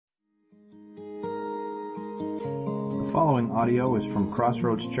following audio is from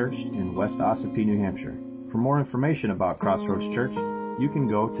CrossRoads Church in West Ossipee, New Hampshire. For more information about CrossRoads Church, you can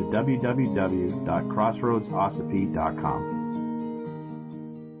go to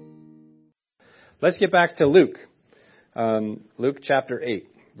www.crossroadsossipee.com. Let's get back to Luke. Luke chapter 8,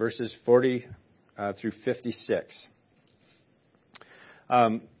 verses 40 through 56.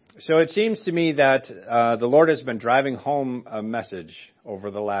 So it seems to me that the Lord has been driving home a message over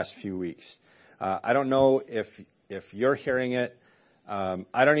the last few weeks. I don't know if you're hearing it.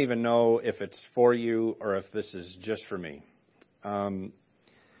 I don't even know if it's for you or if this is just for me.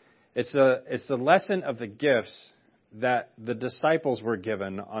 It's the lesson of the gifts that the disciples were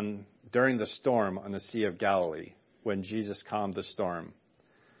given during the storm on the Sea of Galilee when Jesus calmed the storm.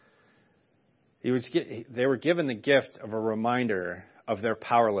 They were given the gift of a reminder of their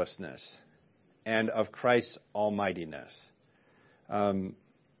powerlessness and of Christ's almightiness. And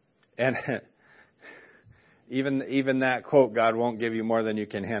even that quote, God won't give you more than you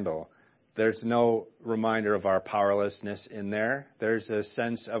can handle. There's no reminder of our powerlessness in there. There's a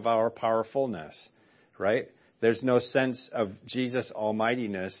sense of our powerfulness, right? There's no sense of Jesus'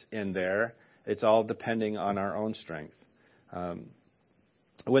 almightiness in there. It's all depending on our own strength.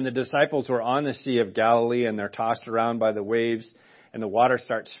 When the disciples were on the Sea of Galilee and they're tossed around by the waves and the water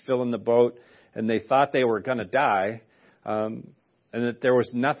starts filling the boat and they thought they were going to die and that there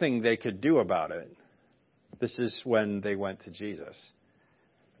was nothing they could do about it, this is when they went to Jesus.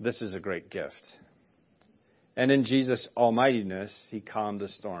 This is a great gift. And in Jesus' almightiness, he calmed the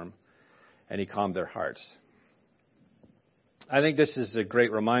storm and he calmed their hearts. I think this is a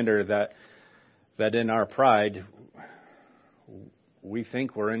great reminder that in our pride, we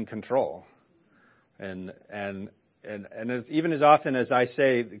think we're in control. And even as often as I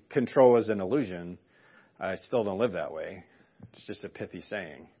say control is an illusion, I still don't live that way. It's just a pithy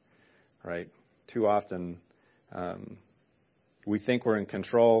saying, right? Too often, we think we're in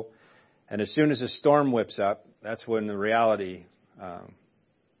control, and as soon as a storm whips up, that's when the reality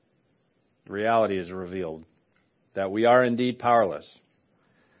is revealed, that we are indeed powerless.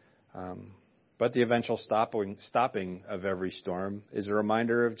 But the eventual stopping of every storm is a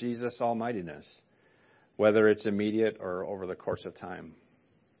reminder of Jesus' almightiness, whether it's immediate or over the course of time.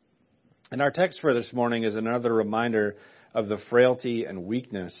 And our text for this morning is another reminder of the frailty and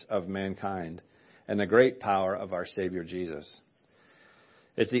weakness of mankind and the great power of our Savior Jesus.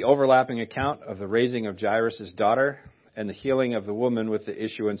 It's the overlapping account of the raising of Jairus' daughter and the healing of the woman with the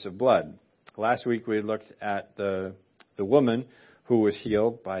issuance of blood. Last week we looked at the woman who was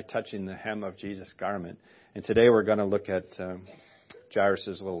healed by touching the hem of Jesus' garment. And today we're going to look at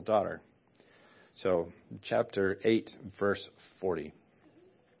Jairus' little daughter. So, chapter 8, verse 40.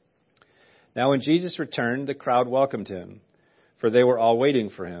 Now when Jesus returned, the crowd welcomed him, for they were all waiting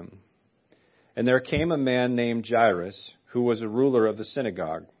for him. And there came a man named Jairus, who was a ruler of the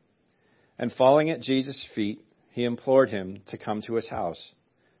synagogue. And falling at Jesus' feet, he implored him to come to his house,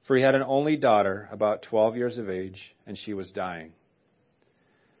 for he had an only daughter, about 12 years of age, and she was dying.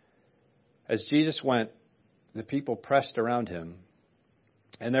 As Jesus went, the people pressed around him.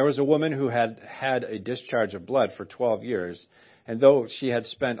 And there was a woman who had had a discharge of blood for 12 years, and though she had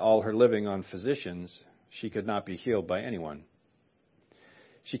spent all her living on physicians, she could not be healed by anyone.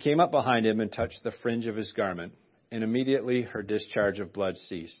 She came up behind him and touched the fringe of his garment, and immediately her discharge of blood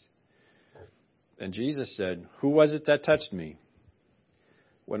ceased. And Jesus said, "Who was it that touched me?"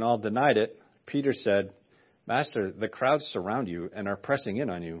 When all denied it, Peter said, "Master, the crowds surround you and are pressing in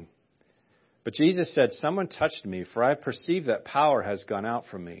on you." But Jesus said, "Someone touched me, for I perceive that power has gone out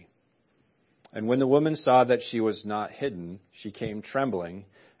from me." And when the woman saw that she was not hidden, she came trembling,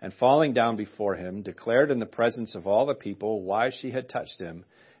 and falling down before him, declared in the presence of all the people why she had touched him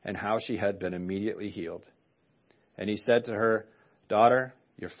and how she had been immediately healed. And he said to her, "Daughter,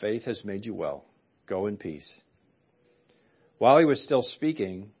 your faith has made you well. Go in peace." While he was still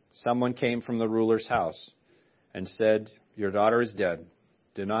speaking, someone came from the ruler's house and said, "Your daughter is dead.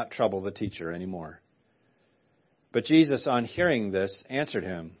 Do not trouble the teacher anymore." But Jesus, on hearing this, answered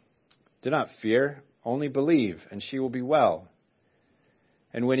him, "Do not fear, only believe, and she will be well."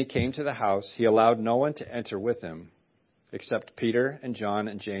 And when he came to the house, he allowed no one to enter with him, except Peter and John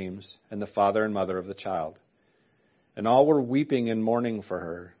and James and the father and mother of the child. And all were weeping and mourning for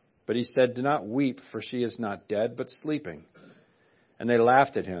her. But he said, "Do not weep, for she is not dead, but sleeping." And they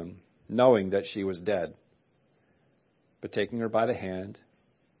laughed at him, knowing that she was dead. But taking her by the hand,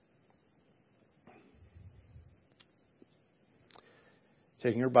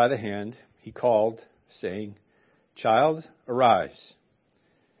 he called, saying, "Child, arise."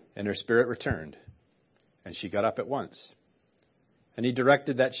 And her spirit returned, and she got up at once. And he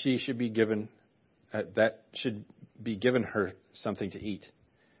directed that she should be given be given her something to eat.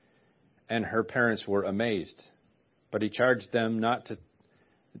 And her parents were amazed. But he charged them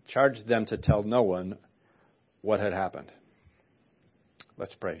to tell no one what had happened.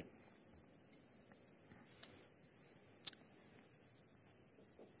 Let's pray.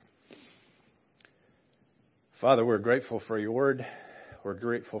 Father, we're grateful for your word. We're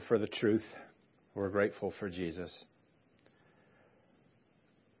grateful for the truth. We're grateful for Jesus.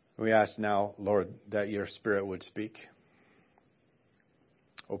 We ask now, Lord, that your Spirit would speak.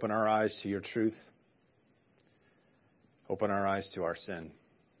 Open our eyes to your truth. Open our eyes to our sin.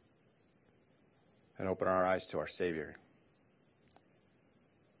 And open our eyes to our Savior,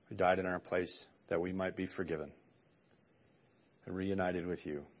 who died in our place that we might be forgiven and reunited with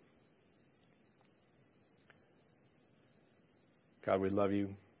you. God, we love you,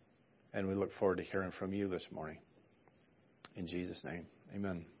 and we look forward to hearing from you this morning. In Jesus' name,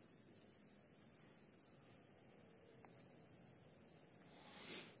 amen.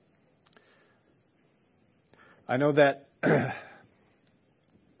 I know that...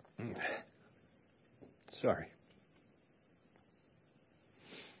 Sorry.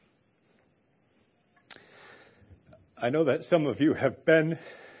 I know that some of you have been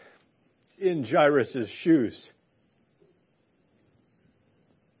in Jairus' shoes.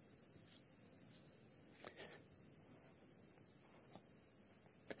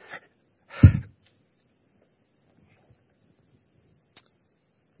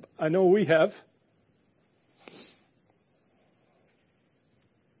 I know we have.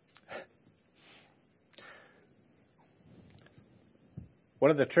 One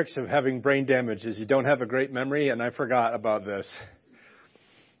of the tricks of having brain damage is you don't have a great memory, and I forgot about this.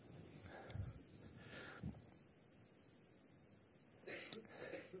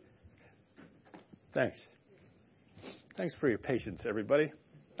 Thanks. Thanks for your patience, everybody.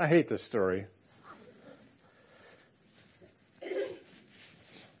 I hate this story.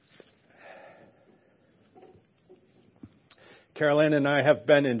 Carolyn and I have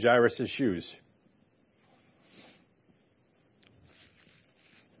been in Jairus' shoes.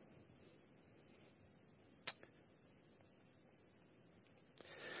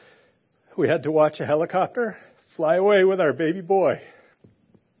 We had to watch a helicopter fly away with our baby boy,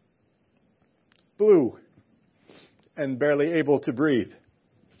 blue and barely able to breathe.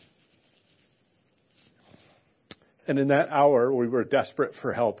 And in that hour, we were desperate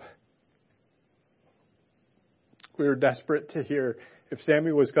for help. We were desperate to hear if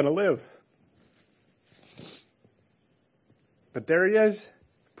Sammy was going to live. But there he is.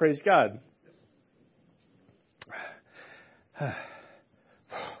 Praise God.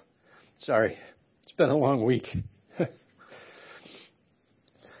 Sorry, it's been a long week.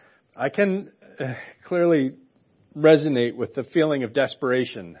 I can clearly resonate with the feeling of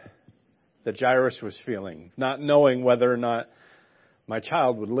desperation that Jairus was feeling, not knowing whether or not my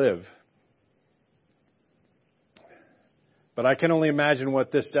child would live. But I can only imagine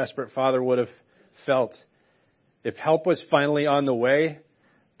what this desperate father would have felt if help was finally on the way,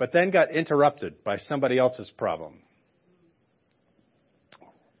 but then got interrupted by somebody else's problem.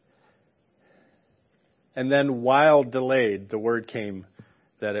 And then while delayed, the word came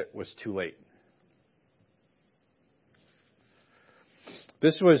that it was too late.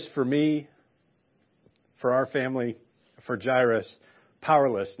 This was for me, for our family, for Jairus,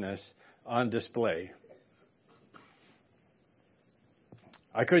 powerlessness on display.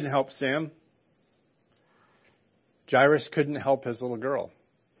 I couldn't help Sam. Jairus couldn't help his little girl.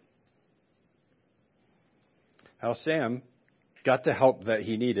 How Sam got the help that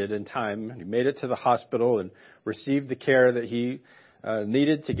he needed in time. He made it to the hospital and received the care that he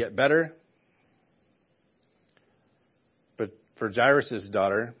needed to get better. But for Jairus'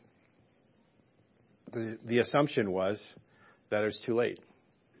 daughter, the assumption was that it was too late.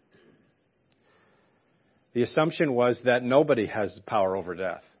 The assumption was that nobody has power over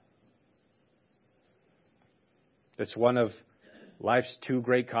death. It's one of life's two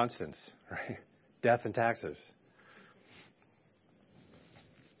great constants, right? Death and taxes.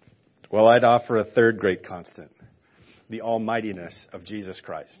 Well, I'd offer a third great constant, the almightiness of Jesus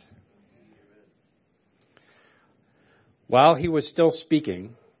Christ. While he was still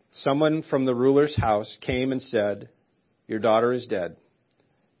speaking, someone from the ruler's house came and said, "Your daughter is dead.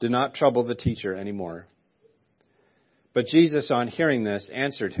 Do not trouble the teacher anymore." But Jesus, on hearing this,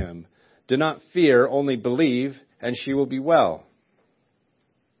 answered him, "Do not fear, only believe, and she will be well."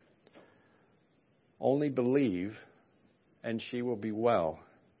 Only believe, and she will be well.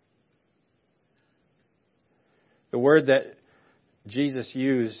 The word that Jesus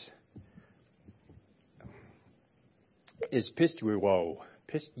used is pistuo.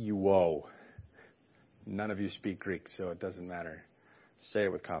 Pistuo. None of you speak Greek, so it doesn't matter. Say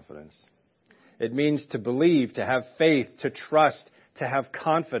it with confidence. It means to believe, to have faith, to trust, to have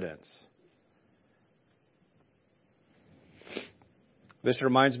confidence. This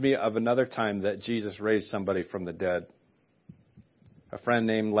reminds me of another time that Jesus raised somebody from the dead. A friend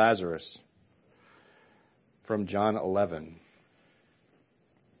named Lazarus from John 11.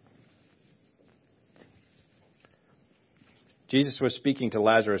 Jesus was speaking to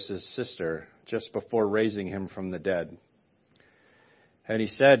Lazarus' sister just before raising him from the dead. And he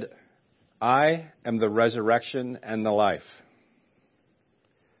said, I am the resurrection and the life.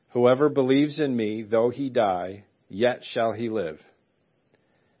 Whoever believes in me, though he die, yet shall he live.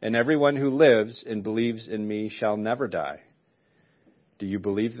 And everyone who lives and believes in me shall never die. Do you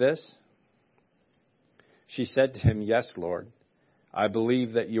believe this? She said to him, Yes, Lord. I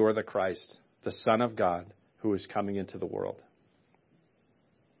believe that you are the Christ, the Son of God, who is coming into the world.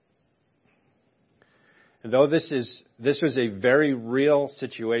 And though this was a very real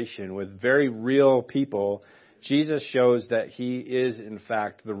situation with very real people, Jesus shows that he is, in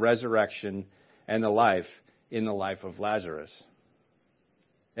fact, the resurrection and the life in the life of Lazarus,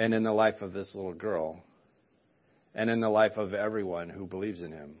 and in the life of this little girl, and in the life of everyone who believes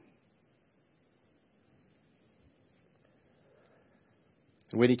in him.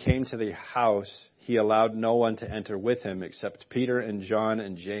 When he came to the house, he allowed no one to enter with him except Peter and John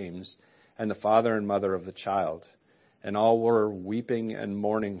and James and the father and mother of the child, and all were weeping and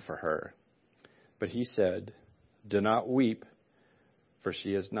mourning for her. But he said, Do not weep, for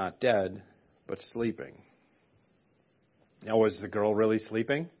she is not dead, but sleeping. Now, was the girl really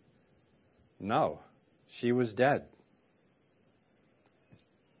sleeping? No, she was dead.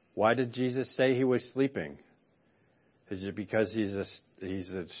 Why did Jesus say he was sleeping? Is it because he's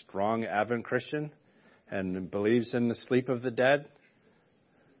a strong Advent Christian and believes in the sleep of the dead?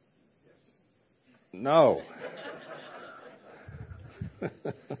 No.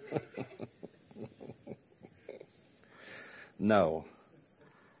 No.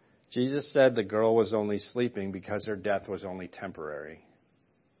 Jesus said the girl was only sleeping because her death was only temporary.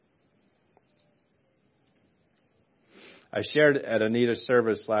 I shared at Anita's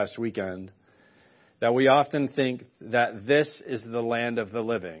service last weekend that we often think that this is the land of the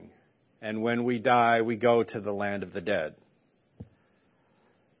living, and when we die, we go to the land of the dead.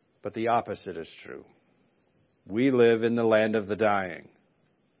 But the opposite is true. We live in the land of the dying.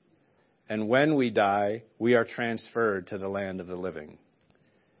 And when we die, we are transferred to the land of the living,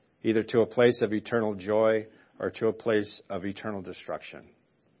 either to a place of eternal joy or to a place of eternal destruction.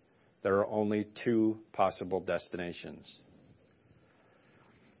 There are only two possible destinations.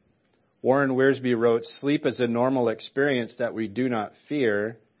 Warren Wiersbe wrote, Sleep is a normal experience that we do not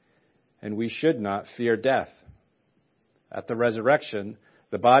fear, and we should not fear death. At the resurrection,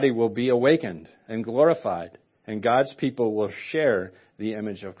 the body will be awakened and glorified, and God's people will share the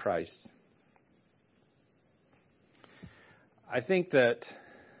image of Christ. I think that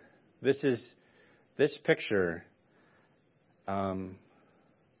this picture, I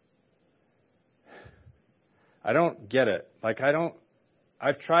don't get it. I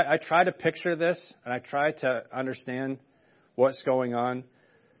try to picture this, and I try to understand what's going on,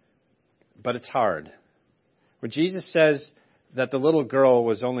 but it's hard. When Jesus says that the little girl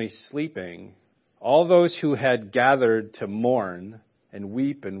was only sleeping, all those who had gathered to mourn and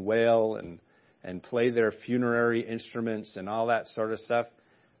weep and wail and play their funerary instruments and all that sort of stuff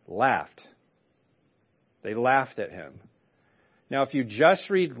laughed. They laughed at him. Now, if you just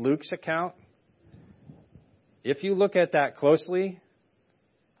read Luke's account, if you look at that closely,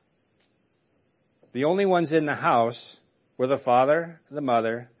 the only ones in the house were the father, the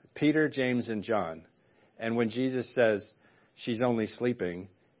mother, Peter, James, and John. And when Jesus says she's only sleeping,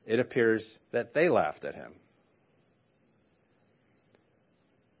 it appears that they laughed at him.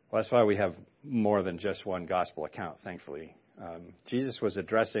 Well, that's why we have more than just one gospel account, thankfully. Jesus was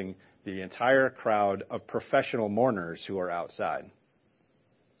addressing the entire crowd of professional mourners who are outside.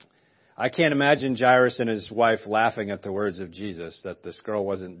 I can't imagine Jairus and his wife laughing at the words of Jesus that this girl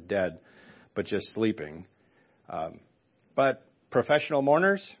wasn't dead, but just sleeping. But professional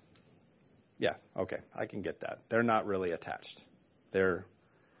mourners, yeah, okay, I can get that. They're not really attached. They're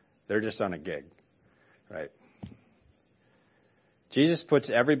just on a gig, right? Jesus puts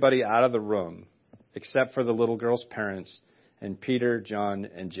everybody out of the room except for the little girl's parents and Peter, John,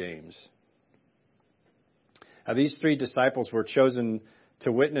 and James. Now, these three disciples were chosen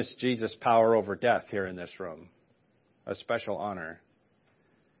to witness Jesus' power over death here in this room, a special honor.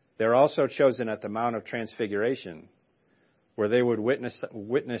 They're also chosen at the Mount of Transfiguration, where they would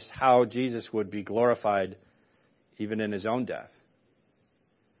witness how Jesus would be glorified even in his own death.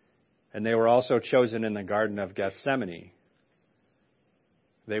 And they were also chosen in the Garden of Gethsemane.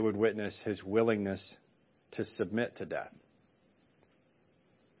 They would witness his willingness to submit to death.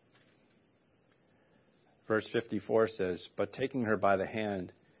 Verse 54 says, "But taking her by the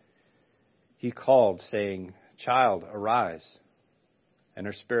hand, he called, saying, 'Child, arise.' And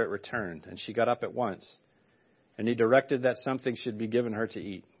her spirit returned, and she got up at once. And he directed that something should be given her to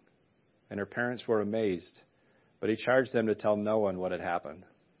eat. And her parents were amazed, but he charged them to tell no one what had happened."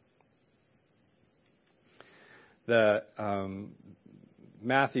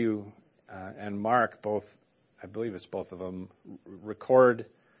 Matthew and Mark both, I believe it's both of them, record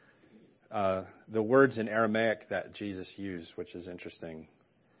the words in Aramaic that Jesus used, which is interesting.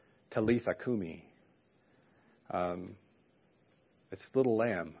 Talitha, Cumi. It's little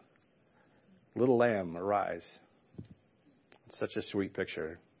lamb. Little lamb, arise. It's such a sweet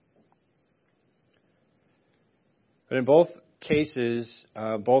picture. But in both cases,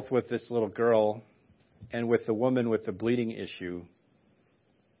 both with this little girl and with the woman with the bleeding issue,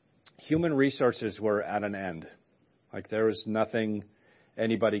 human resources were at an end. Like there was nothing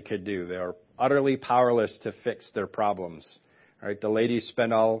anybody could do. They were utterly powerless to fix their problems. Right? The lady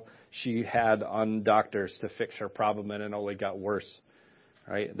spent all she had on doctors to fix her problem, and it only got worse.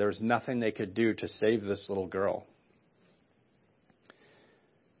 Right? There was nothing they could do to save this little girl.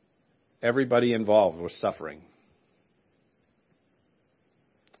 Everybody involved was suffering.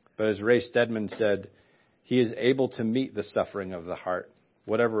 But as Ray Stedman said, he is able to meet the suffering of the heart,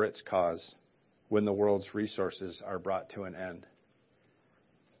 whatever its cause, when the world's resources are brought to an end.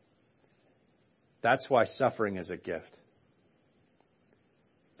 That's why suffering is a gift.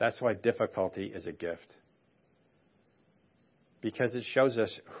 That's why difficulty is a gift. Because it shows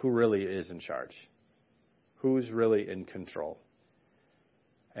us who really is in charge, who's really in control.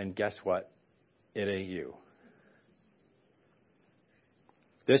 And guess what? It ain't you.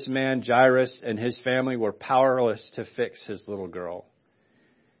 This man, Jairus, and his family were powerless to fix his little girl.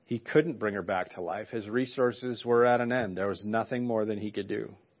 He couldn't bring her back to life. His resources were at an end. There was nothing more than he could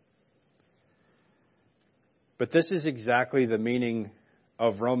do. But this is exactly the meaning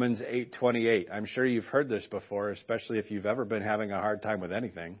of Romans 8:28. I'm sure you've heard this before, especially if you've ever been having a hard time with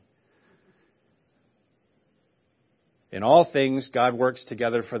anything. In all things, God works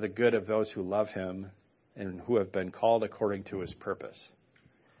together for the good of those who love him and who have been called according to his purpose.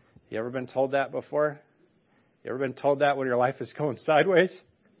 You ever been told that before? You ever been told that when your life is going sideways?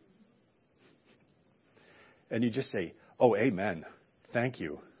 And you just say, "Oh, amen. Thank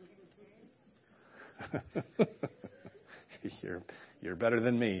you." You're better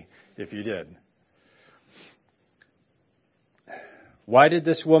than me if you did. Why did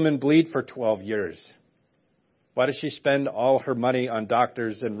this woman bleed for 12 years? Why did she spend all her money on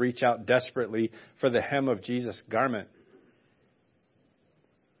doctors and reach out desperately for the hem of Jesus' garment?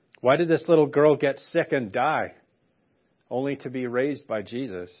 Why did this little girl get sick and die, only to be raised by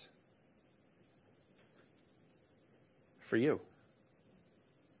Jesus? For you.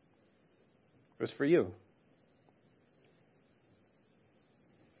 It was for you.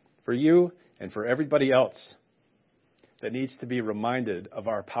 For you and for everybody else that needs to be reminded of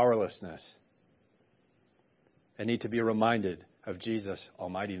our powerlessness and need to be reminded of Jesus'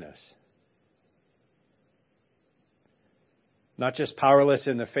 almightiness. Not just powerless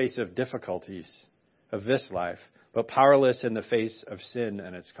in the face of difficulties of this life, but powerless in the face of sin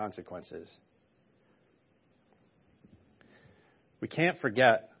and its consequences. We can't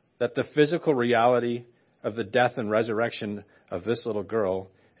forget that the physical reality of the death and resurrection of this little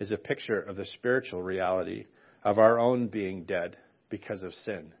girl is a picture of the spiritual reality of our own being dead because of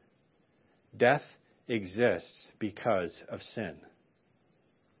sin. Death exists because of sin.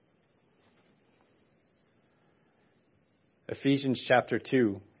 Ephesians chapter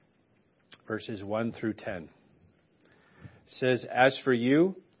 2, verses 1 through 10 says, "As for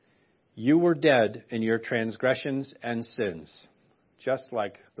you, you were dead in your transgressions and sins," just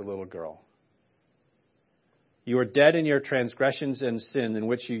like the little girl. "You were dead in your transgressions and sin in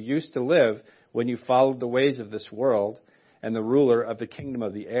which you used to live when you followed the ways of this world and the ruler of the kingdom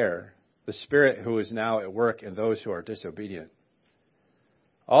of the air, the spirit who is now at work in those who are disobedient.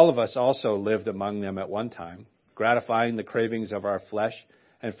 All of us also lived among them at one time, gratifying the cravings of our flesh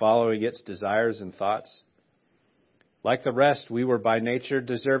and following its desires and thoughts. Like the rest, we were by nature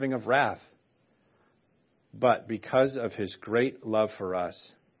deserving of wrath. But because of his great love for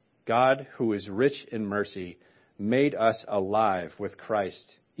us, God, who is rich in mercy, made us alive with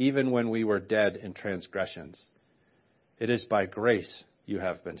Christ, even when we were dead in transgressions. It is by grace you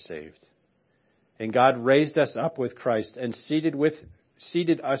have been saved. And God raised us up with Christ and seated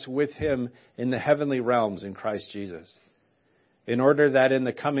us with him in the heavenly realms in Christ Jesus, in order that in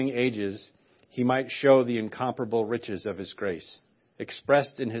the coming ages he might show the incomparable riches of his grace,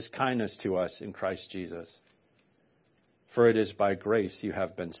 expressed in his kindness to us in Christ Jesus. For it is by grace you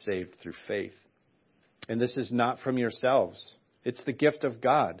have been saved through faith. And this is not from yourselves. It's the gift of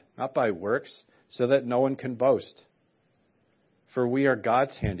God, not by works, so that no one can boast. For we are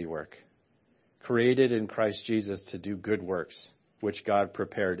God's handiwork, created in Christ Jesus to do good works, which God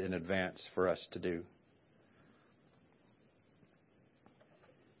prepared in advance for us to do.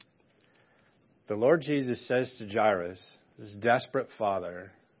 The Lord Jesus says to Jairus, this desperate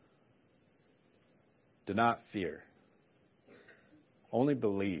father, do not fear. Only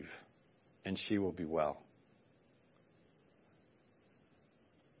believe, and she will be well.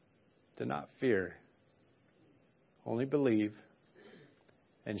 Do not fear. Only believe,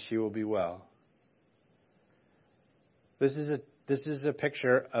 and she will be well. This is a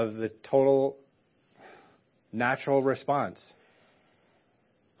picture of the total natural response,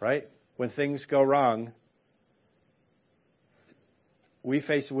 right? When things go wrong, we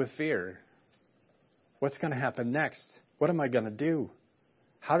face it with fear. What's going to happen next? What am I going to do?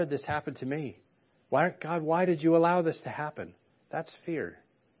 How did this happen to me? God, why did you allow this to happen? That's fear.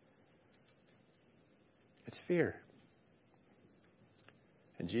 It's fear.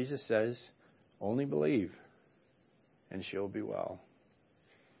 And Jesus says, only believe, and she'll be well.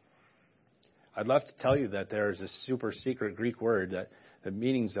 I'd love to tell you that there's a super secret Greek word that the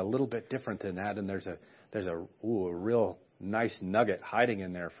meaning's a little bit different than that, and there's a real nice nugget hiding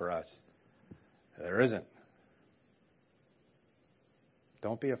in there for us. There isn't.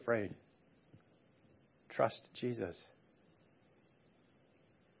 Don't be afraid. Trust Jesus.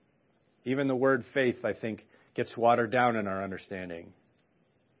 Even the word faith, I think, gets watered down in our understanding.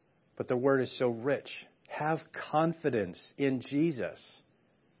 But the word is so rich. Have confidence in Jesus.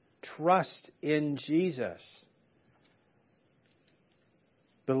 Trust in Jesus.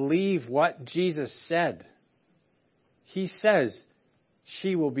 Believe what Jesus said. He says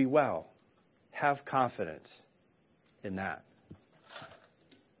she will be well. Have confidence in that.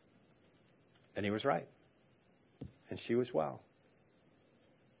 And he was right. And she was well.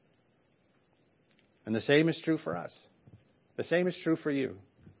 And the same is true for us. The same is true for you.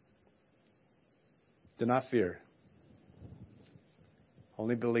 Do not fear.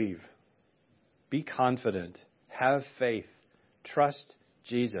 Only believe. Be confident. Have faith. Trust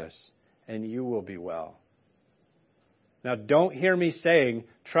Jesus, and you will be well. Now, don't hear me saying,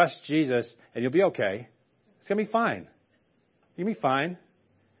 trust Jesus, and you'll be okay. It's going to be fine. You'll be fine.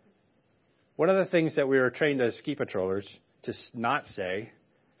 One of the things that we were trained as ski patrollers to not say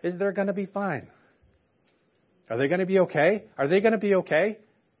is they're going to be fine. Are they going to be okay? Are they going to be okay?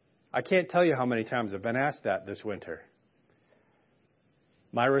 I can't tell you how many times I've been asked that this winter.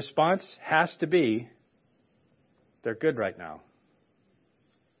 My response has to be, they're good right now.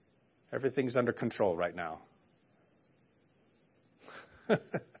 Everything's under control right now.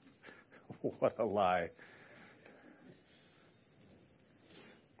 What a lie.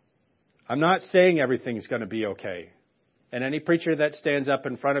 I'm not saying everything's going to be okay. And any preacher that stands up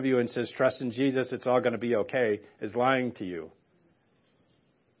in front of you and says, trust in Jesus, it's all going to be okay, is lying to you.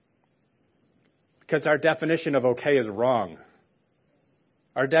 Because our definition of okay is wrong.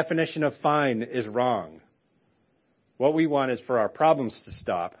 Our definition of fine is wrong. What we want is for our problems to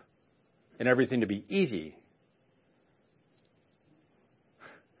stop and everything to be easy.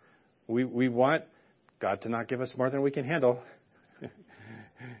 We want God to not give us more than we can handle.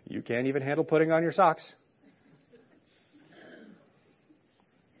 You can't even handle putting on your socks.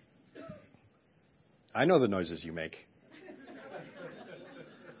 I know the noises you make.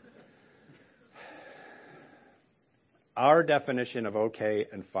 Our definition of okay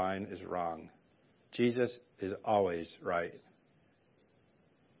and fine is wrong. Jesus is always right.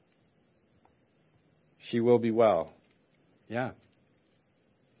 She will be well. Yeah,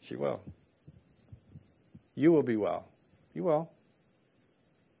 she will. You will be well. You will.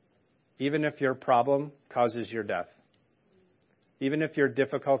 Even if your problem causes your death. Even if your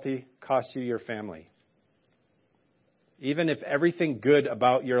difficulty costs you your family. Even if everything good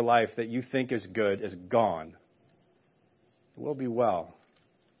about your life that you think is good is gone. It will be well.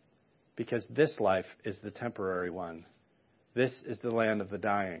 Because this life is the temporary one. This is the land of the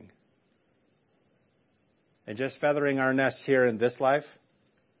dying. And just feathering our nests here in this life,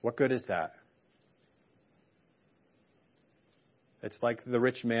 what good is that? It's like the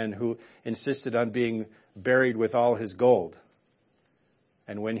rich man who insisted on being buried with all his gold.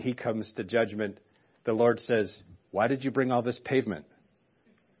 And when he comes to judgment, the Lord says, why did you bring all this pavement?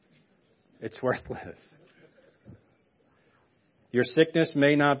 It's worthless. Your sickness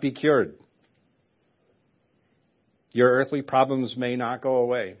may not be cured. Your earthly problems may not go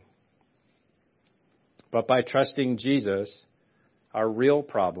away. But by trusting Jesus, our real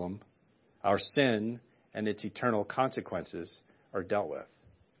problem, our sin, and its eternal consequences are dealt with.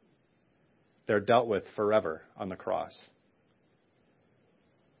 They're dealt with forever on the cross.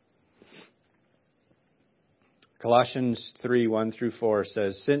 Colossians 3:1-4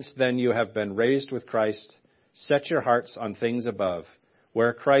 says, "Since then you have been raised with Christ, set your hearts on things above,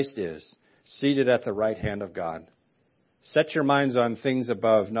 where Christ is, seated at the right hand of God. Set your minds on things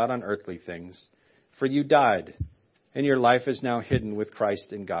above, not on earthly things. For you died, and your life is now hidden with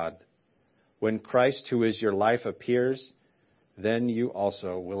Christ in God. When Christ, who is your life, appears, then you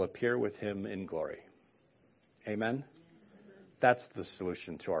also will appear with him in glory." Amen? That's the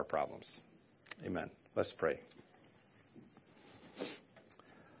solution to our problems. Amen. Let's pray.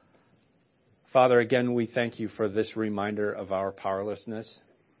 Father, again, we thank you for this reminder of our powerlessness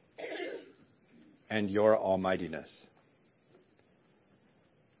and your almightiness.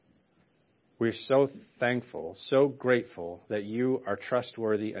 We're so thankful, so grateful that you are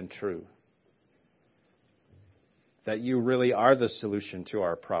trustworthy and true, that you really are the solution to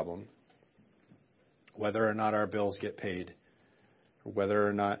our problem, whether or not our bills get paid, or whether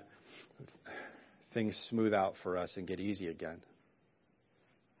or not things smooth out for us and get easy again.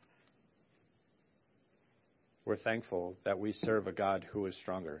 We're thankful that we serve a God who is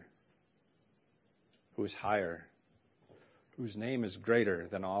stronger, who is higher, whose name is greater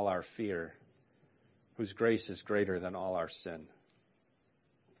than all our fear, whose grace is greater than all our sin.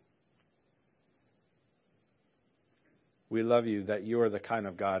 We love you that you are the kind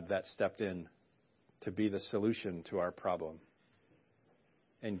of God that stepped in to be the solution to our problem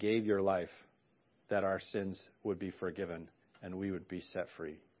and gave your life that our sins would be forgiven and we would be set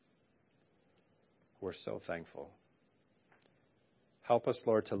free. We're so thankful. Help us,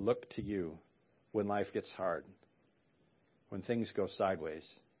 Lord, to look to you when life gets hard, when things go sideways.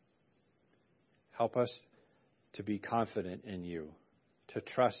 Help us to be confident in you, to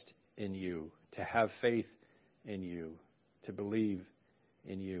trust in you, to have faith in you, to believe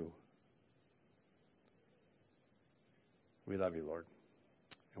in you. We love you, Lord,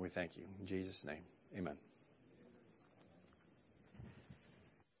 and we thank you. In Jesus' name, amen.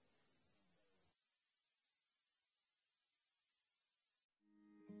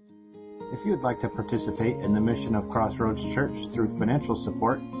 If you would like to participate in the mission of CrossRoads Church through financial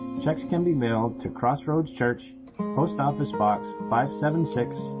support, checks can be mailed to CrossRoads Church, Post Office Box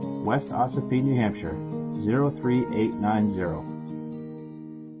 576, West Ossipee, New Hampshire, 03890.